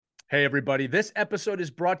Hey, everybody. This episode is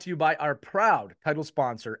brought to you by our proud title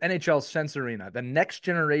sponsor, NHL Sense Arena, the next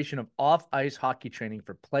generation of off ice hockey training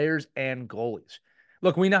for players and goalies.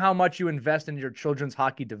 Look, we know how much you invest in your children's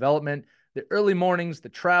hockey development, the early mornings, the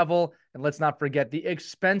travel, and let's not forget the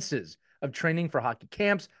expenses of training for hockey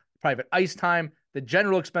camps, private ice time, the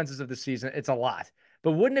general expenses of the season. It's a lot.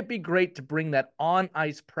 But wouldn't it be great to bring that on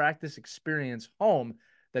ice practice experience home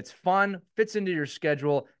that's fun, fits into your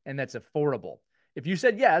schedule, and that's affordable? If you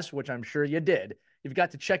said yes, which I'm sure you did, you've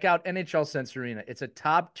got to check out NHL Sense Arena. It's a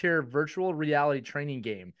top tier virtual reality training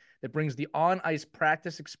game that brings the on ice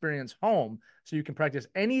practice experience home so you can practice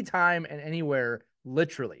anytime and anywhere,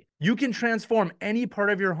 literally. You can transform any part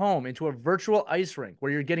of your home into a virtual ice rink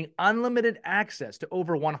where you're getting unlimited access to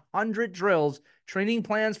over 100 drills, training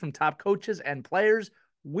plans from top coaches and players,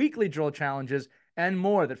 weekly drill challenges, and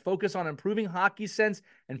more that focus on improving hockey sense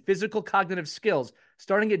and physical cognitive skills,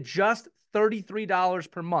 starting at just $33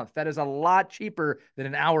 per month. That is a lot cheaper than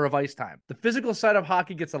an hour of ice time. The physical side of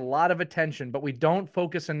hockey gets a lot of attention, but we don't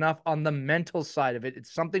focus enough on the mental side of it.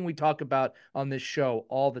 It's something we talk about on this show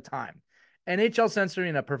all the time. NHL Sense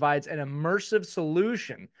Arena provides an immersive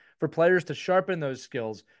solution for players to sharpen those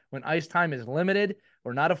skills when ice time is limited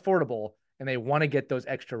or not affordable and they want to get those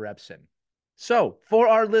extra reps in. So, for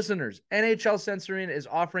our listeners, NHL Sense Arena is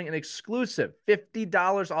offering an exclusive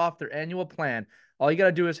 $50 off their annual plan. All you got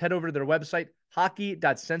to do is head over to their website,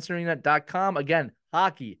 hockey.sensearena.com. Again,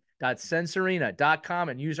 hockey.sensearena.com,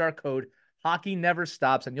 and use our code Hockey Never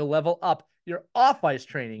Stops, and you'll level up your off-ice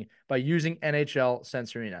training by using NHL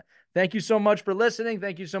Sense Arena. Thank you so much for listening.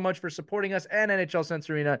 Thank you so much for supporting us and NHL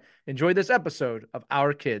Sense Arena. Enjoy this episode of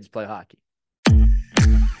Our Kids Play Hockey.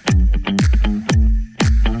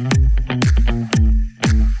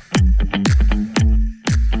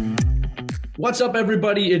 What's up,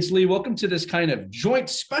 everybody? It's Lee. Welcome to this kind of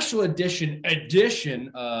joint special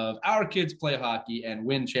edition of Our Kids Play Hockey and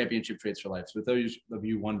Win Championship Trades for Life. So with those of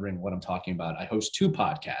you wondering what I'm talking about, I host two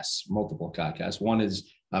podcasts, multiple podcasts. One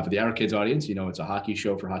is for the Our Kids audience. You know, it's a hockey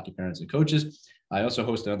show for hockey parents and coaches. I also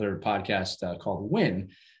host another podcast called Win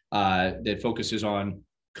that focuses on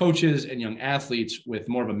coaches and young athletes with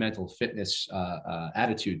more of a mental fitness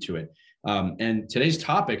attitude to it. And today's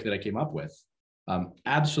topic that I came up with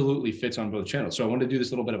absolutely fits on both channels. So I wanted to do this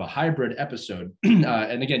little bit of a hybrid episode.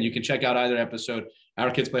 And again, you can check out either episode,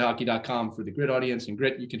 ourkidsplayhockey.com for the Grit audience, and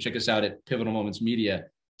Grit, you can check us out at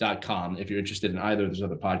pivotalmomentsmedia.com if you're interested in either of those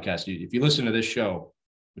other podcasts. If you listen to this show,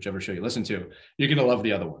 whichever show you listen to, you're going to love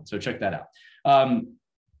the other one. So check that out. I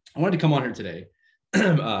wanted to come on here today.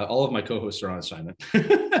 All of my co-hosts are on assignment.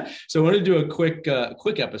 So I wanted to do a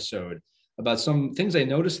quick episode about some things I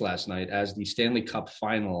noticed last night as the Stanley Cup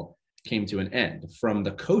final came to an end from the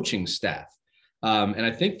coaching staff. And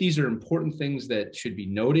I think these are important things that should be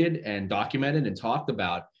noted and documented and talked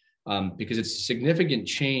about because it's a significant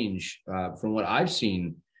change from what I've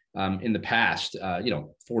seen in the past,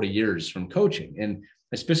 40 years from coaching. And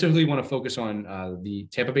I specifically want to focus on the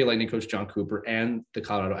Tampa Bay Lightning coach, John Cooper, and the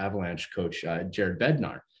Colorado Avalanche coach, Jared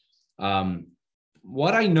Bednar.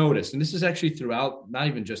 What I noticed, and this is actually throughout, not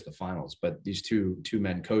even just the finals, but these two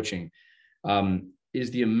men coaching, is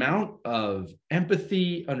the amount of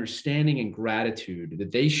empathy, understanding, and gratitude that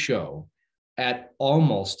they show at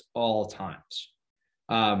almost all times.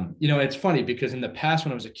 It's funny because in the past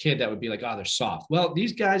when I was a kid, that would be like, oh, they're soft. Well,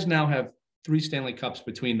 these guys now have 3 Stanley Cups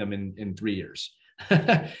between them in 3 years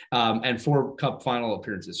and 4 Cup final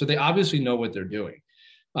appearances. So they obviously know what they're doing.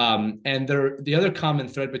 And the other common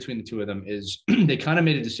thread between the two of them is they kind of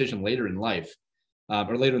made a decision later in life,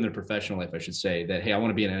 or later in their professional life, I should say, that, hey, I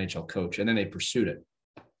want to be an NHL coach. And then they pursued it.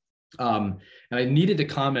 And I needed to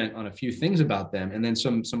comment on a few things about them and then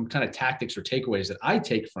some kind of tactics or takeaways that I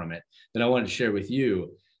take from it that I wanted to share with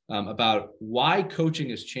you about why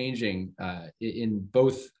coaching is changing in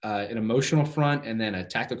both an emotional front and then a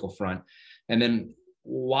tactical front. And then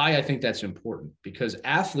why I think that's important, because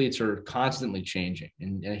athletes are constantly changing.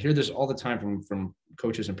 And I hear this all the time from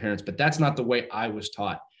coaches and parents, but that's not the way I was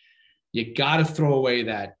taught. You got to throw away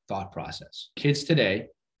that thought process. Kids today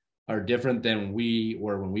are different than we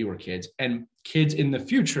were when we were kids, and kids in the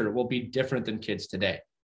future will be different than kids today.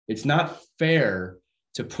 It's not fair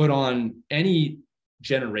to put on any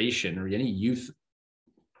generation or any youth,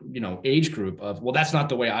 age group of, well, that's not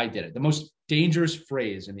the way I did it. The most dangerous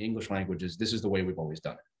phrase in the English language is, this is the way we've always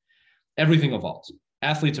done it. Everything evolves.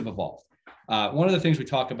 Athletes have evolved. One of the things we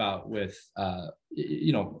talk about with,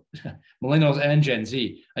 millennials and Gen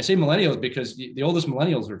Z, I say millennials because the oldest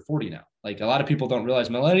millennials are 40 now. Like, a lot of people don't realize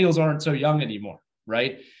millennials aren't so young anymore,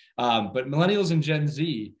 right? But millennials and Gen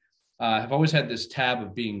Z have always had this tab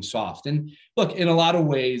of being soft. And look, in a lot of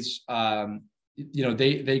ways,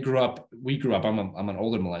 they grew up, we grew up, I'm an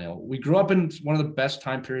older millennial. We grew up in one of the best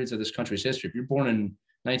time periods of this country's history. If you're born in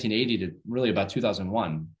 1980 to really about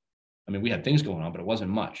 2001, I mean, we had things going on, but it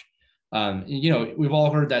wasn't much. We've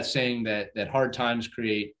all heard that saying that hard times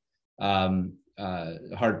create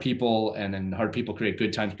hard people, and then hard people create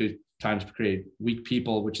good times create weak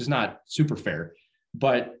people, which is not super fair,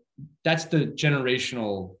 but that's the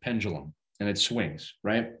generational pendulum, and it swings,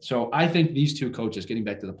 right? So I think these two coaches, getting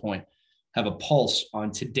back to the point, have a pulse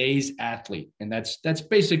on today's athlete, and that's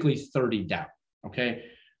basically 30 down. Okay,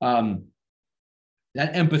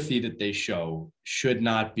 that empathy that they show should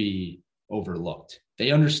not be overlooked.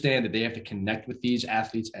 They understand that they have to connect with these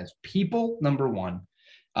athletes as people, number one,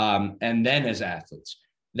 and then as athletes.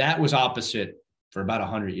 That was opposite for about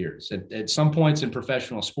 100 years. At some points in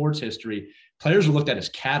professional sports history, players were looked at as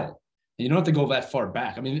cattle. And you don't have to go that far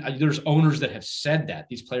back. I mean, there's owners that have said that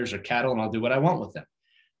these players are cattle and I'll do what I want with them.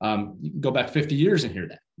 You can go back 50 years and hear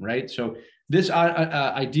that, right? So this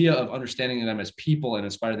idea of understanding them as people and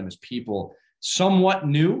inspire them as people, somewhat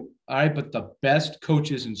new, all right, but the best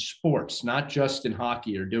coaches in sports, not just in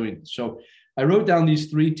hockey, are doing this. So I wrote down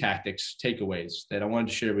these 3 takeaways that I wanted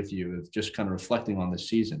to share with you, of just kind of reflecting on this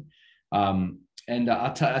season.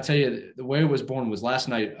 I'll tell you, the way it was born was last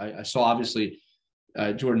night. I saw, obviously,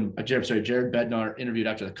 Jared Bednar interviewed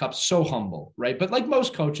after the Cup, so humble, right? But like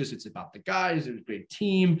most coaches, it's about the guys. It was a great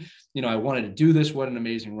team. I wanted to do this. What an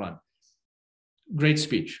amazing run. Great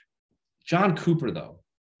speech. Jon Cooper, though,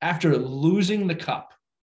 after losing the Cup,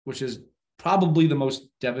 which is probably the most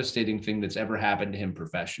devastating thing that's ever happened to him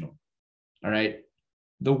professional, all right,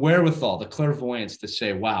 the wherewithal, the clairvoyance to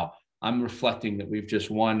say, wow, I'm reflecting that we've just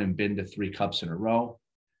won and been to 3 Cups in a row.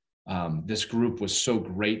 This group was so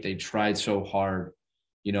great. They tried so hard,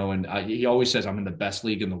 and he always says, I'm in the best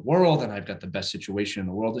league in the world and I've got the best situation in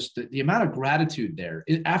the world. Just the amount of gratitude there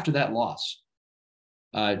after that loss,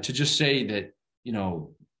 to just say that,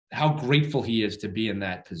 how grateful he is to be in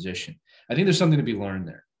that position. I think there's something to be learned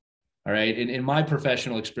there. All right. In my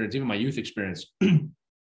professional experience, even my youth experience,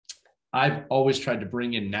 I've always tried to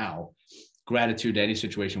bring in now gratitude to any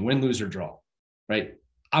situation, win, lose, or draw, right?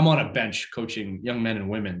 I'm on a bench coaching young men and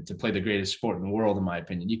women to play the greatest sport in the world, in my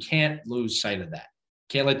opinion. You can't lose sight of that.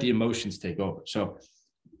 Can't let the emotions take over. So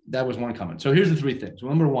that was one comment. So here's the 3 things.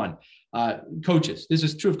 Number 1, coaches. This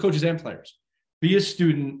is true of coaches and players. Be a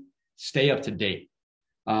student, stay up to date.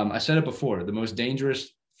 I said it before, the most dangerous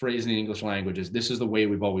phrase in the English language is, this is the way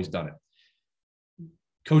we've always done it.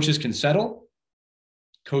 Coaches can settle.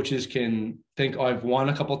 Coaches can think, oh, I've won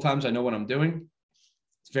a couple of times, I know what I'm doing.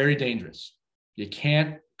 It's very dangerous. You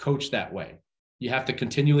can't coach that way. You have to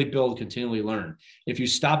continually build, continually learn. If you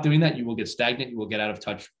stop doing that, you will get stagnant. You will get out of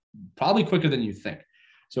touch probably quicker than you think.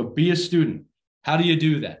 So be a student. How do you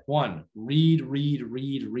do that? 1, read.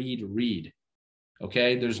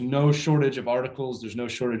 Okay. There's no shortage of articles. There's no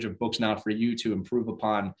shortage of books now for you to improve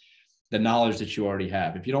upon the knowledge that you already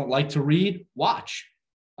have. If you don't like to read, watch.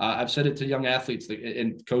 I've said it to young athletes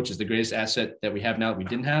and coaches, the greatest asset that we have now that we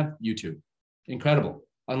didn't have, YouTube. Incredible.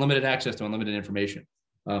 Unlimited access to unlimited information.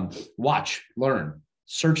 Watch, learn,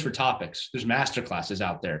 search for topics. There's master classes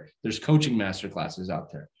out there. There's coaching master classes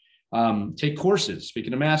out there. Take courses.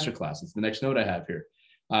 Speaking of master classes, the next note I have here.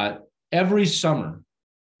 Every summer,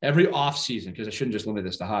 every off season, because I shouldn't just limit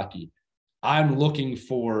this to hockey, I'm looking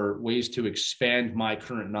for ways to expand my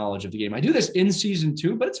current knowledge of the game. I do this in season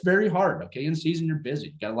too, but it's very hard. Okay. In season, you're busy.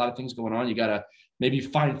 You got a lot of things going on. You got to maybe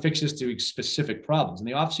find fixes to specific problems. In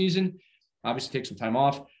the off season, obviously take some time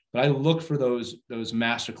off, but I look for those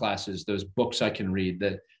master classes, those books I can read,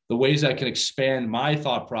 the ways I can expand my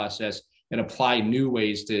thought process and apply new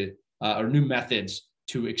ways to, or new methods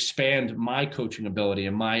to expand my coaching ability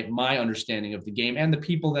and my understanding of the game and the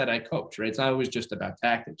people that I coach, right? It's not always just about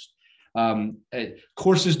tactics.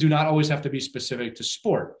 Courses do not always have to be specific to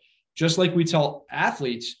sport. Just like we tell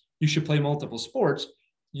athletes, you should play multiple sports.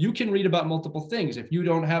 You can read about multiple things. If you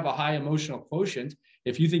don't have a high emotional quotient,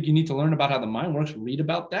 if you think you need to learn about how the mind works, read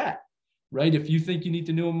about that, right? If you think you need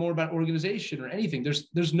to know more about organization or anything,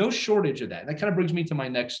 there's no shortage of that. That kind of brings me to my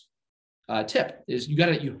next tip is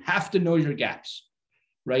you have to know your gaps,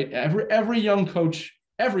 right? Every young coach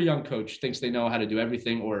thinks they know how to do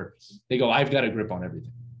everything, or they go, I've got a grip on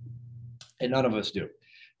everything. And none of us do.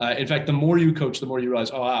 In fact, the more you coach, the more you realize,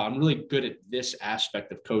 oh, wow, I'm really good at this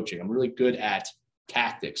aspect of coaching. I'm really good at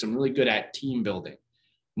tactics. I'm really good at team building.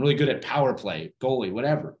 I'm really good at power play, goalie,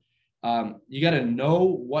 whatever. You got to know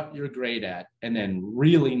what you're great at and then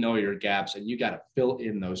really know your gaps, and you got to fill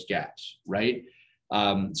in those gaps, right?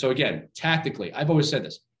 So again, tactically, I've always said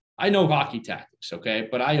this. I know hockey tactics, okay?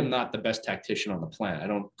 But I am not the best tactician on the planet. I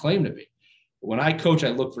don't claim to be. When I coach, I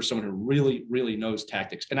look for someone who really, really knows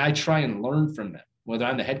tactics, and I try and learn from them, whether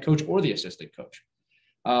I'm the head coach or the assistant coach.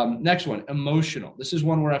 Next one, emotional. This is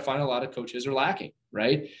one where I find a lot of coaches are lacking,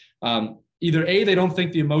 right? Either A, they don't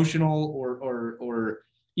think the emotional or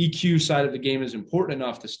EQ side of the game is important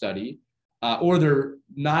enough to study, or they're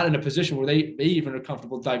not in a position where they even are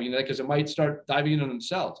comfortable diving into that because it might start diving into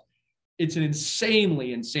themselves. It's an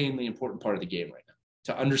insanely important part of the game right now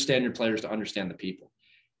to understand your players, to understand the people.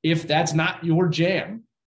 If that's not your jam,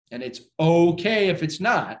 and it's okay if it's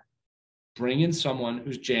not, bring in someone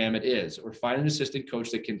whose jam it is, or find an assistant coach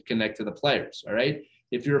that can connect to the players. All right.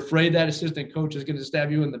 If you're afraid that assistant coach is going to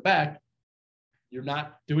stab you in the back, you're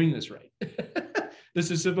not doing this right. This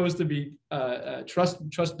is supposed to be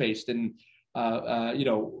trust-based and,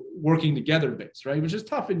 working together based, right? Which is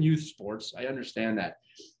tough in youth sports. I understand that,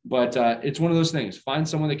 but it's one of those things. Find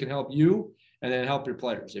someone that can help you and then help your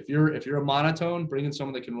players. If you're a monotone, bring in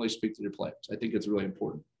someone that can really speak to your players. I think it's really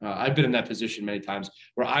important. I've been in that position many times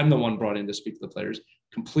where I'm the one brought in to speak to the players,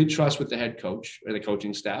 complete trust with the head coach or the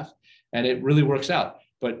coaching staff, and it really works out.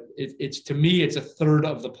 But it's to me, it's a third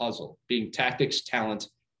of the puzzle, being tactics, talent,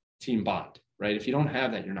 team bond, right? If you don't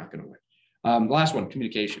have that, you're not going to win. Last one,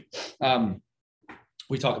 communication.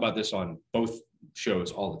 We talk about this on both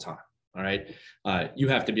shows all the time, all right? You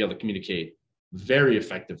have to be able to communicate very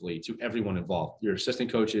effectively to everyone involved, your assistant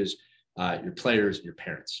coaches, your players, your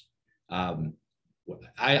parents.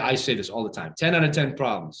 I say this all the time, 10 out of 10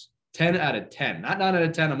 problems, 10 out of 10, not 9 out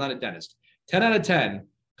of 10, I'm not a dentist, 10 out of 10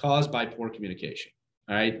 caused by poor communication,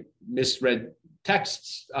 all right? Misread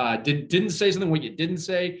texts, didn't say something, what you didn't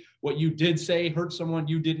say, what you did say hurt someone,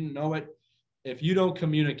 you didn't know it. If you don't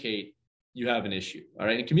communicate, you have an issue. All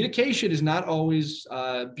right. And communication is not always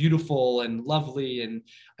beautiful and lovely. And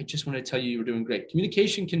I just want to tell you, you're doing great.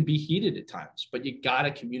 Communication can be heated at times, but you got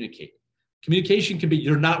to communicate. Communication can be,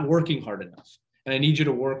 you're not working hard enough and I need you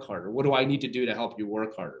to work harder. What do I need to do to help you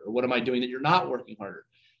work harder? Or what am I doing that you're not working harder?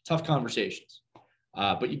 Tough conversations.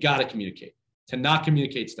 But you got to communicate. To not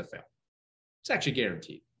communicate is to fail. It's actually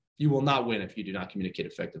guaranteed. You will not win if you do not communicate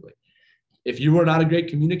effectively. If you are not a great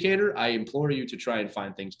communicator, I implore you to try and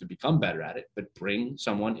find things to become better at it, but bring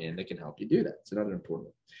someone in that can help you do that. It's another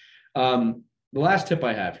important one. The last tip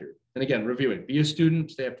I have here, and again, reviewing, be a student,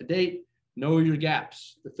 stay up to date, know your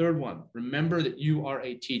gaps. The third one, remember that you are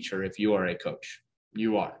a teacher if you are a coach.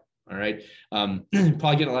 You are, all right?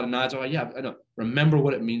 Probably getting a lot of nods. Oh, yeah, I know. Remember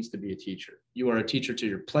what it means to be a teacher. You are a teacher to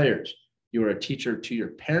your players. You are a teacher to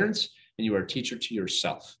your parents, and you are a teacher to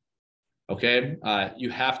yourself. Okay, you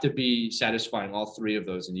have to be satisfying all three of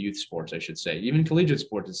those in youth sports, I should say, even collegiate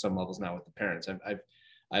sports at some levels now with the parents.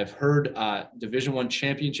 I've heard Division I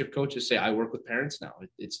championship coaches say, I work with parents now.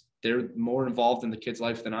 They're more involved in the kid's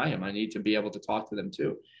life than I am. I need to be able to talk to them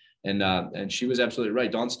too. And she was absolutely right.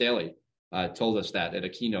 Dawn Staley told us that at a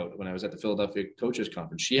keynote when I was at the Philadelphia Coaches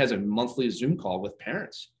Conference. She has a monthly Zoom call with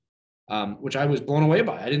parents, which I was blown away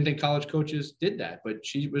by. I didn't think college coaches did that, but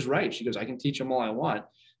she was right. She goes, I can teach them all I want.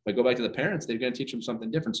 If I go back to the parents, they're going to teach them something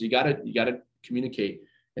different. So you got to communicate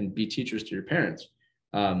and be teachers to your parents.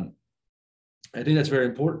 I think that's very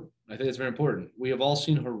important. We have all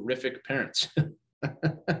seen horrific parents.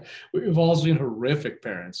 We've all seen horrific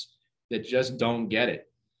parents that just don't get it.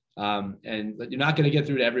 And you're not going to get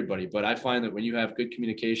through to everybody, but I find that when you have good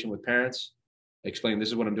communication with parents, explain, this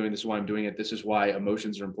is what I'm doing, this is why I'm doing it, this is why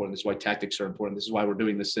emotions are important, this is why tactics are important, this is why we're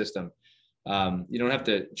doing this system. You don't have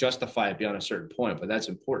to justify it beyond a certain point, but that's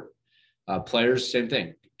important. Players, same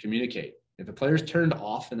thing, communicate. If the player's turned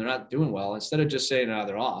off and they're not doing well, instead of just saying,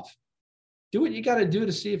 they're off, do what you got to do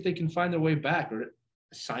to see if they can find their way back, or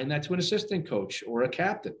assign that to an assistant coach or a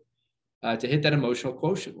captain to hit that emotional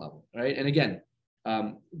quotient level, right? And again,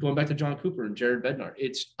 going back to John Cooper and Jared Bednar,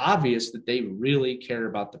 it's obvious that they really care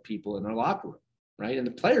about the people in their locker room, right? And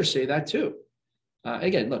the players say that too.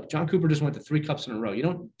 Again, look, John Cooper just went to 3 cups in a row. You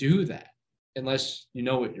don't do that unless you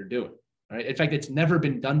know what you're doing, right? In fact, it's never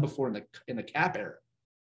been done before in the Cap era.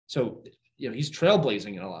 So, he's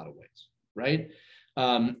trailblazing in a lot of ways, right?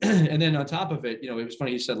 And then on top of it, it was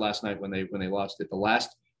funny. He said last night when they lost it, the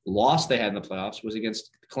last loss they had in the playoffs was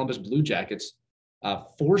against the Columbus Blue Jackets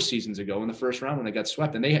 4 seasons ago in the first round when they got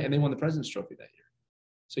swept, and they won the President's Trophy that year.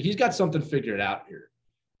 So he's got something figured out here.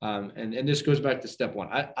 And this goes back to step one.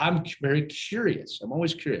 I'm very curious. I'm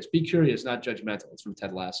always curious. Be curious, not judgmental. It's from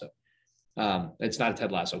Ted Lasso. It's not a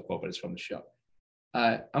Ted Lasso quote, but it's from the show.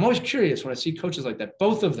 I'm always curious when I see coaches like that,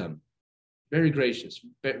 both of them, very gracious,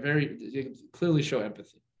 very clearly show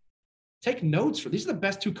empathy. Take notes these are the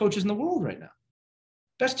best 2 coaches in the world right now.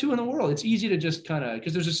 Best 2 in the world. It's easy to just kind of,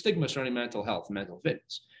 because there's a stigma surrounding mental health and mental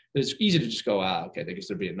fitness. It's easy to just go, okay, I guess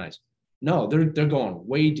they're being nice. No, they're going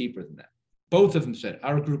way deeper than that. Both of them said,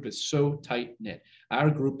 our group is so tight knit.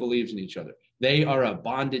 Our group believes in each other. They are a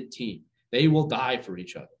bonded team. They will die for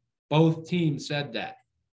each other. Both teams said that.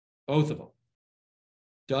 Both of them.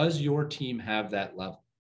 Does your team have that level?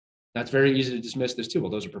 That's very easy to dismiss this too.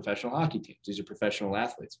 Well, those are professional hockey teams. These are professional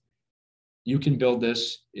athletes. You can build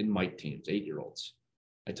this in Mike teams, 8-year-olds.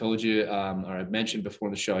 I told you, or I mentioned before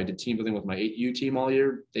in the show, I did team building with my 8U team all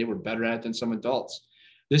year. They were better at it than some adults.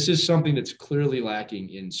 This is something that's clearly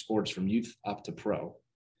lacking in sports from youth up to pro.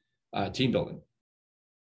 Team building,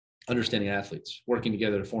 understanding athletes, working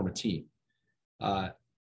together to form a team. And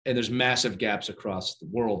there's massive gaps across the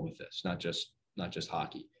world with this, not just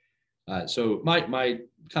hockey. So my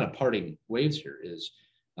kind of parting waves here is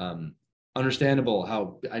understandable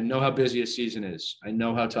how I know how busy a season is. I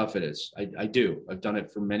know how tough it is. I do. I've done it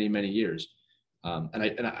for many, many years.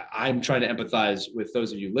 I'm trying to empathize with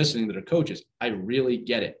those of you listening that are coaches. I really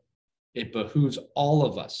get it. It behooves all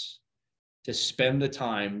of us to spend the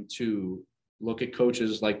time to look at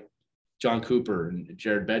coaches like John Cooper and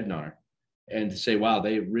Jared Bednar and to say, wow,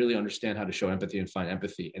 they really understand how to show empathy and find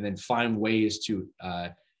empathy, and then find ways to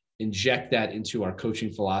inject that into our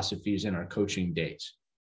coaching philosophies and our coaching days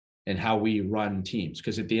and how we run teams.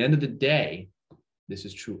 Because at the end of the day, this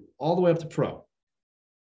is true all the way up to pro.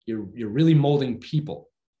 You're really molding people.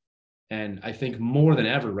 And I think more than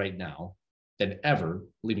ever right now, than ever,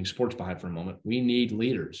 leaving sports behind for a moment, we need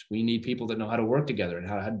leaders. We need people that know how to work together and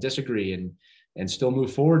how to disagree and still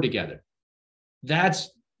move forward together. That's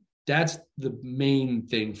the main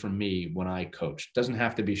thing for me when I coach. It doesn't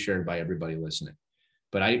have to be shared by everybody listening.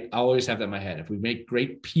 But I always have that in my head. If we make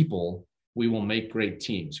great people, we will make great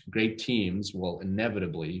teams. Great teams will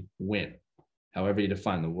inevitably win, however you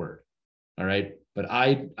define the word. All right. But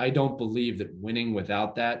I don't believe that winning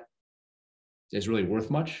without that is really worth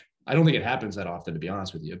much. I don't think it happens that often, to be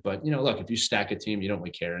honest with you. But, look, if you stack a team, you don't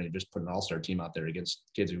really care, and you just put an all-star team out there against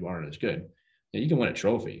kids who aren't as good, you can win a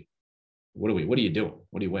trophy. What are you doing?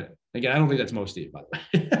 What are you winning? Again, I don't think that's most of you, by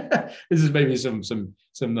the way. This is maybe some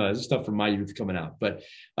stuff from my youth coming out. But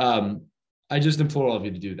I just implore all of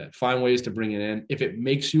you to do that. Find ways to bring it in. If it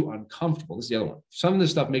makes you uncomfortable, this is the other one. Some of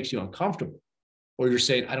this stuff makes you uncomfortable, or you're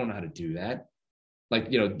saying, I don't know how to do that. Like,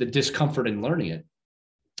 the discomfort in learning it.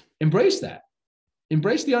 Embrace that.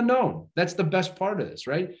 Embrace the unknown. That's the best part of this,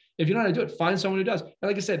 right? If you know how to do it, find someone who does. And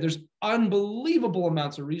like I said, there's unbelievable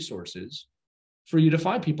amounts of resources for you to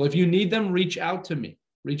find people. If you need them, reach out to me.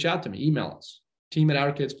 Email us,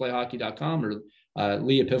 team@ourkidsplayhockey.com or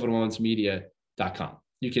lee@pivotalmomentsmedia.com.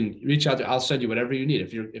 You can reach out to, I'll send you whatever you need.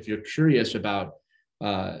 If you're curious about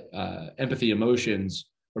empathy, emotions,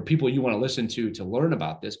 or people you want to listen to learn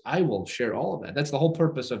about this, I will share all of that. That's the whole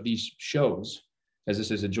purpose of these shows, as this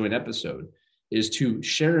is a joint episode, is to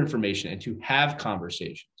share information and to have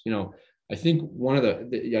conversations. I think one of I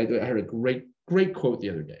heard a great quote the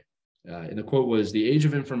other day. And the quote was, the age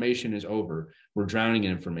of information is over. We're drowning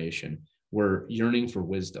in information. We're yearning for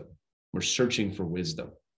wisdom. We're searching for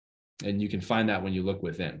wisdom. And you can find that when you look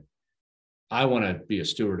within. I want to be a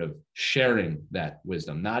steward of sharing that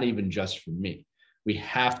wisdom, not even just for me. We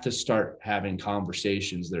have to start having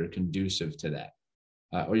conversations that are conducive to that,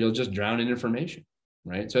 or you'll just drown in information,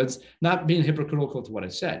 right? So it's not being hypocritical to what I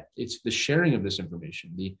said. It's the sharing of this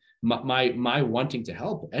information, my wanting to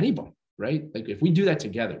help anybody, right? Like if we do that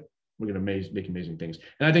together, we're going to make amazing things.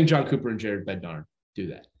 And I think John Cooper and Jared Bednar do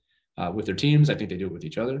that with their teams. I think they do it with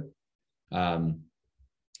each other. And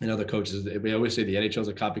other coaches, we always say the NHL is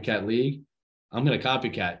a copycat league. I'm going to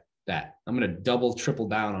copycat that. I'm going to double, triple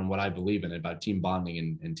down on what I believe in about team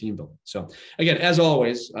bonding and team building. So again, as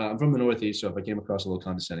always, I'm from the Northeast, so if I came across a little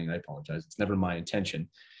condescending, I apologize. It's never my intention,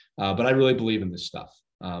 but I really believe in this stuff.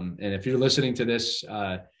 And if you're listening to this,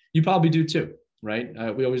 you probably do too,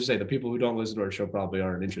 right? We always say the people who don't listen to our show probably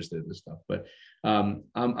aren't interested in this stuff, but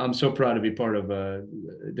I'm so proud to be part of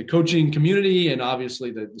the coaching community and obviously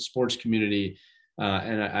the sports community.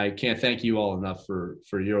 And I can't thank you all enough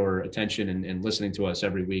for your attention and listening to us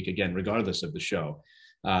every week, again, regardless of the show.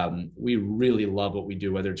 We really love what we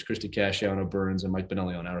do, whether it's Christy Casciano Burns and Mike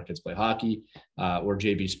Benelli on Our Kids Play Hockey, or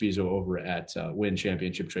JB Spizo over at Win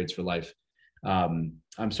Championship Trades for Life. I'm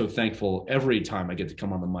so thankful every time I get to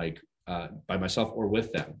come on the mic by myself or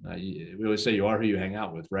with them. We always say you are who you hang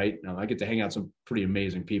out with, right? Now, I get to hang out with some pretty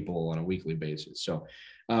amazing people on a weekly basis. So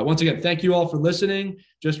once again, thank you all for listening.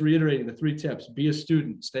 Just reiterating the 3 tips: be a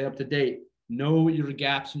student, stay up to date, know your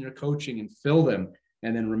gaps in your coaching and fill them.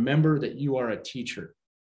 And then remember that you are a teacher.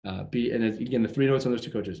 And again, the 3 notes on those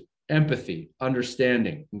 2 coaches: empathy,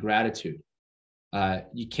 understanding, and gratitude.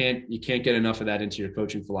 You can't get enough of that into your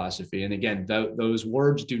coaching philosophy. And again, those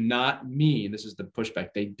words do not mean, this is the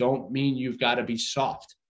pushback, they don't mean you've got to be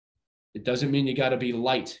soft. It doesn't mean you got to be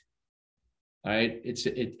light. All right.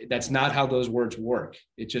 That's not how those words work.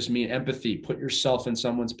 It just means empathy. Put yourself in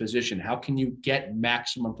someone's position. How can you get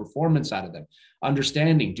maximum performance out of them?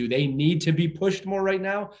 Understanding, do they need to be pushed more right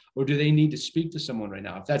now, or do they need to speak to someone right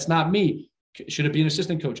now? If that's not me, should it be an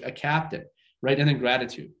assistant coach, a captain, right? And then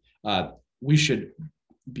gratitude. We should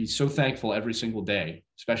be so thankful every single day,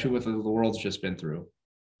 especially with what the world's just been through.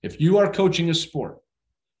 If you are coaching a sport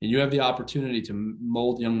and you have the opportunity to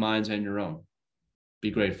mold young minds and your own, be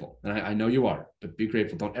grateful. And I know you are, but be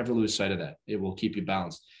grateful. Don't ever lose sight of that. It will keep you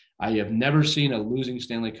balanced. I have never seen a losing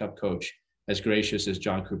Stanley Cup coach as gracious as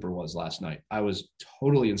John Cooper was last night. I was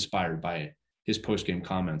totally inspired by his post-game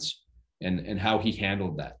comments and how he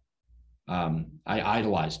handled that. I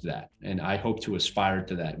idolized that, and I hope to aspire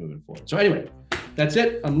to that moving forward. So anyway, that's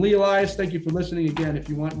it. I'm Lee Elias. Thank you for listening again. If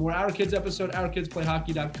you want more Our Kids episode,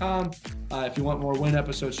 ourkidsplayhockey.com. If you want more Win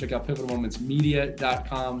episodes, check out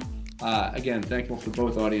pivotalmomentsmedia.com. Again, thankful for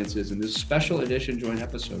both audiences, and this special edition joint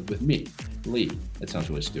episode with me, Lee. That sounds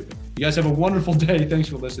really stupid. You guys have a wonderful day. Thanks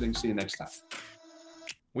for listening. See you next time.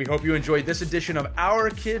 We hope you enjoyed this edition of Our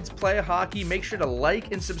Kids Play Hockey. Make sure to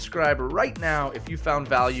like and subscribe right now if you found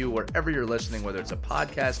value wherever you're listening, whether it's a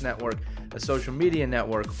podcast network, a social media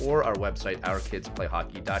network, or our website,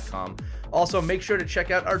 ourkidsplayhockey.com. Also, make sure to check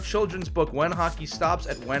out our children's book, When Hockey Stops,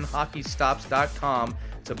 at whenhockeystops.com.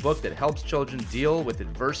 It's a book that helps children deal with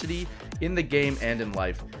adversity in the game and in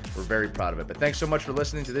life. We're very proud of it. But thanks so much for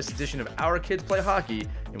listening to this edition of Our Kids Play Hockey,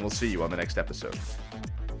 and we'll see you on the next episode.